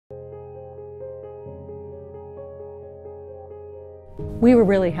We were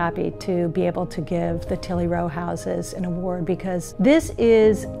really happy to be able to give the Tilley Row houses an award because this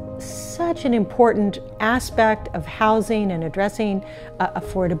is such an important aspect of housing and addressing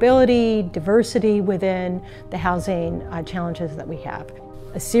affordability, diversity within the housing challenges that we have.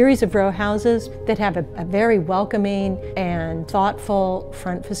 A series of row houses that have a very welcoming and thoughtful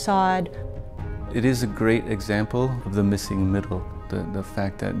front facade. It is a great example of the missing middle, the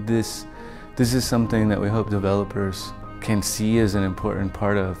fact that this is something that we hope developers can see as an important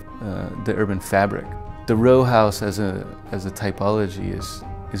part of the urban fabric. The row house as a typology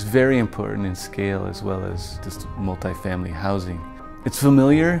is very important in scale as well as just multifamily housing. It's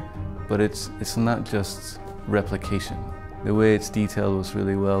familiar, but it's not just replication. The way it's detailed was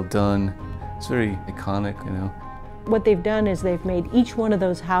really well done. It's very iconic, you know. What they've done is they've made each one of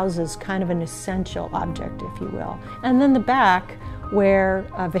those houses kind of an essential object, if you will. And then the back, where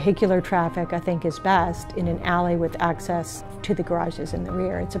vehicular traffic, I think, is best, in an alley with access to the garages in the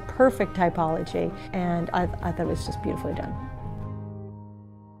rear. It's a perfect typology, and I thought it was just beautifully done.